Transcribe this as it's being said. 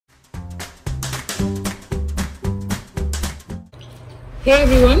Hey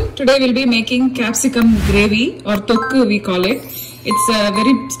everyone, today we'll be making capsicum gravy or thokku we call it. It's a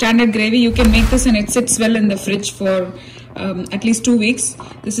very standard gravy. You can make this and it sits well in the fridge for at least 2 weeks.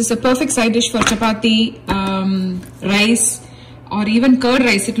 This is a perfect side dish for chapati, rice or even curd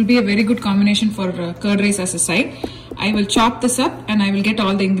rice. It will be a very good combination for curd rice as a side. I will chop this up and I will get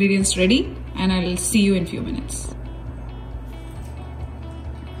all the ingredients ready and I will see you in few minutes.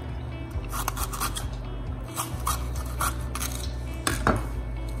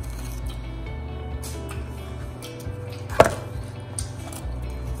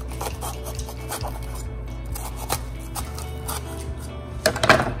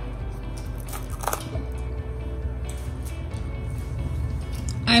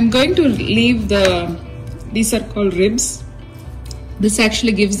 I'm going to leave these are called ribs. This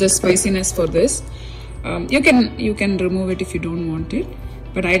actually gives the spiciness for this. You can remove it if you don't want it,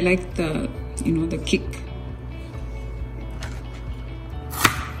 but I like the kick.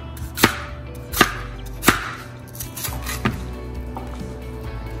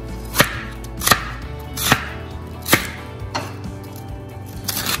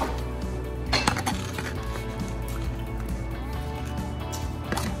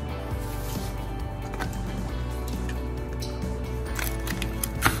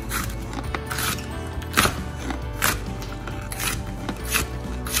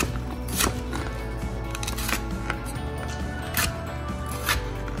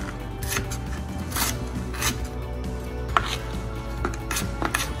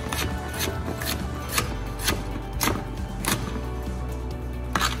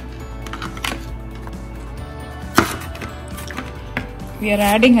 We are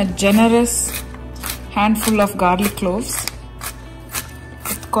adding a generous handful of garlic cloves.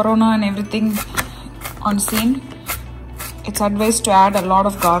 With Corona and everything on scene, it's advised to add a lot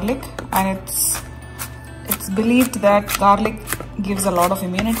of garlic, and it's believed that garlic gives a lot of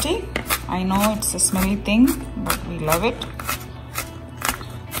immunity. I know it's a smelly thing, but we love it.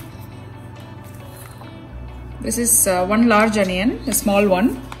 This is one large onion, a small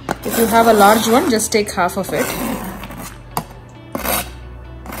one. If you have a large one, just take half of it.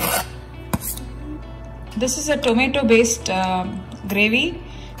 This is a tomato-based gravy,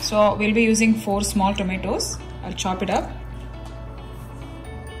 so we'll be using 4 small tomatoes. I'll chop it up.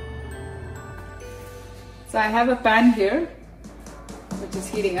 So I have a pan here, which is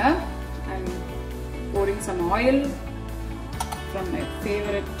heating up. I'm pouring some oil from my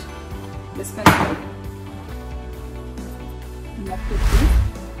favorite dispenser.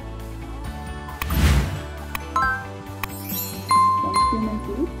 Some cumin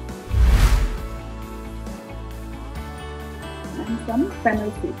seeds. And some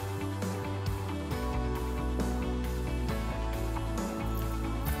fennel seeds.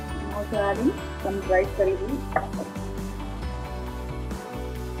 I'm also adding some dried curry leaves.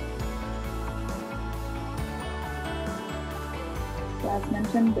 So as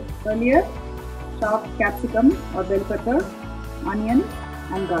mentioned earlier, chopped capsicum or bell pepper, onion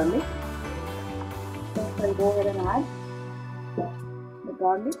and garlic. First I'll go ahead and add the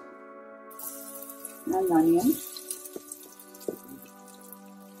garlic and onion.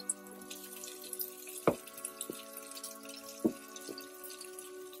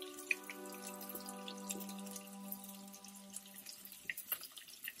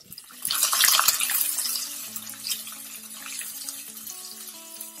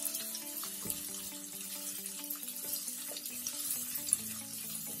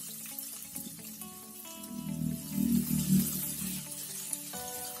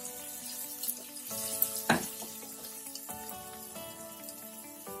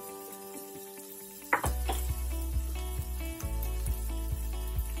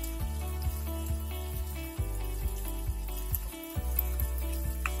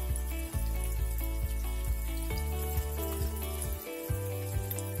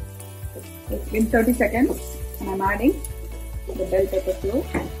 It's been 30 seconds and I'm adding the bell pepper clove.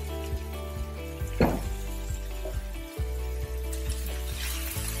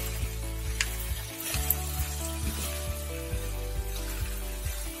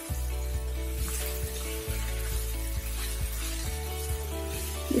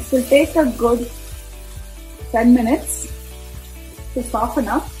 This will take a good 10 minutes to soften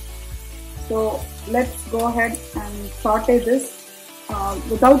up. So let's go ahead and saute this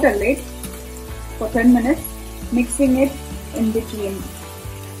without a lid for 10 minutes, mixing it in between,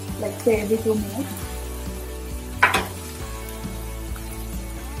 like say every 2 minutes.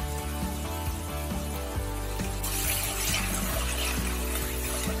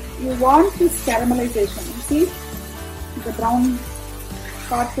 You want this caramelization. You see the brown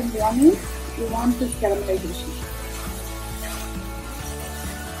parts in the onion, you want this caramelization.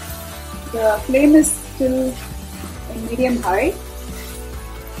 The flame is still in medium high.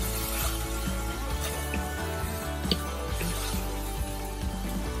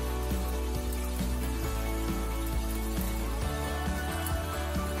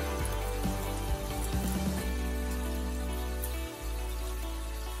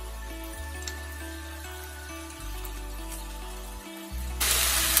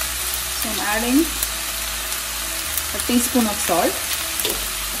 So I'm adding a teaspoon of salt.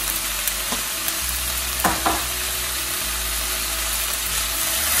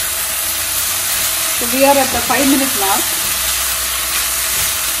 So we are at the 5-minute mark.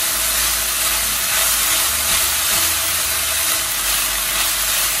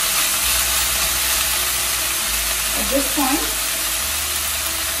 At this point,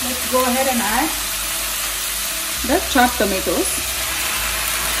 let's go ahead and add the chopped tomatoes.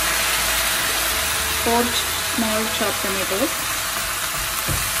 4 small chopped tomatoes.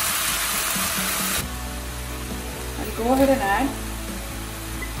 I'll go ahead and add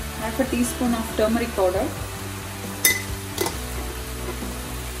half a teaspoon of turmeric powder.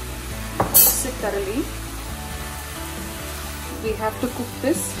 Mix it thoroughly. We have to cook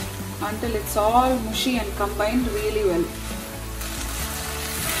this until it's all mushy and combined really well.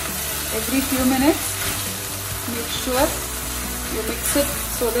 Every few minutes, make sure you mix it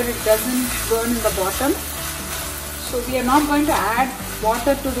so that it doesn't burn in the bottom. So we are not going to add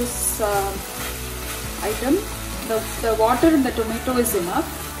water to this item. The water in the tomato is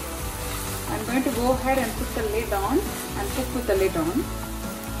enough. I'm going to go ahead and put the lid on and cook with the lid on.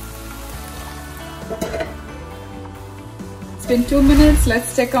 It's been 2 minutes.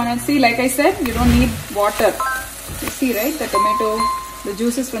 Let's check on it. See, like I said, you don't need water. You see, right? The tomato, the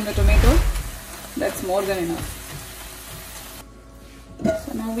juices from the tomato, that's more than enough.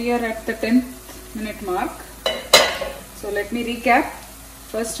 So now we are at the 10th minute mark. So let me recap.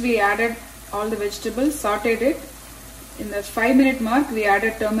 First we added all the vegetables, sauteed it. In the 5-minute mark we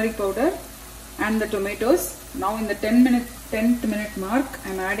added turmeric powder and the tomatoes. Now in the 10th minute mark I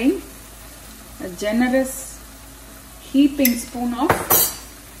am adding a generous heaping spoon of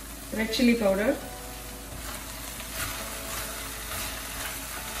red chili powder.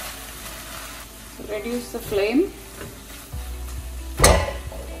 Reduce the flame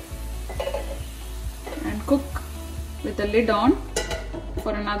and cook with the lid on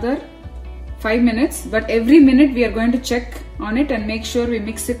for another 5 minutes, but every minute we are going to check on it and make sure we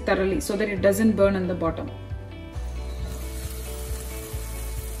mix it thoroughly so that it doesn't burn on the bottom.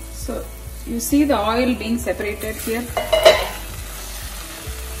 So you see the oil being separated here.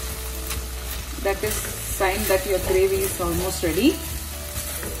 That is sign that your gravy is almost ready.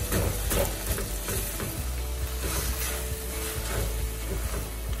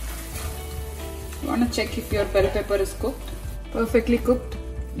 You want to check if your bell pepper is cooked. Perfectly cooked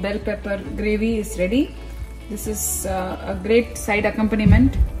bell pepper gravy is ready. This is a great side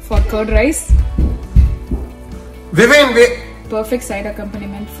accompaniment for curd rice. Perfect side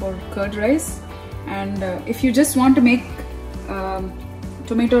accompaniment for curd rice. And if you just want to make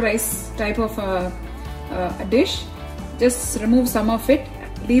tomato rice type of a dish, just remove some of it,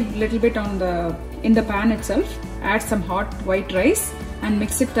 leave little bit in the pan itself, add some hot white rice and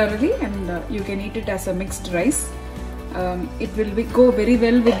mix it thoroughly, and you can eat it as a mixed rice. It will go very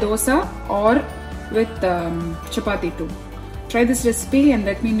well with dosa or with chapati too. Try this recipe and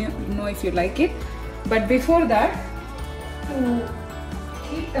let me know if you like it. But before that, to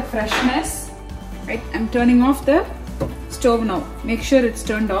keep the freshness, right, I'm turning off the stove now. Make sure it's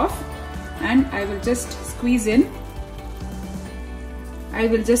turned off, and I will just squeeze in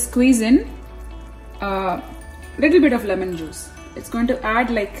a little bit of lemon juice. It's going to add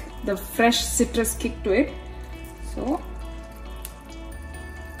like the fresh citrus kick to it. So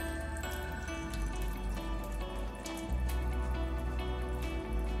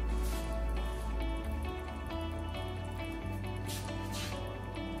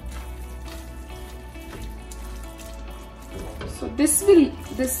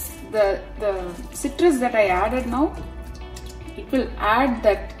the citrus that I added now, it will add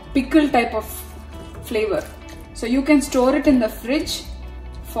that pickle type of flavor. So you can store it in the fridge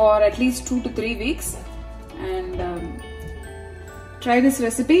for at least 2 to 3 weeks, and try this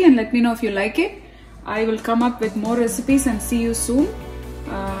recipe and let me know if you like it. I will come up with more recipes and see you soon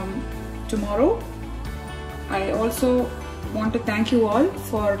tomorrow. I also want to thank you all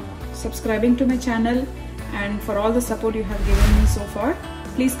for subscribing to my channel and for all the support you have given me so far.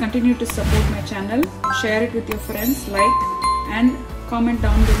 Please continue to support my channel, share it with your friends, like and comment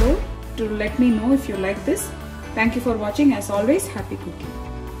down below to let me know if you like this. Thank you for watching. As always, happy cooking.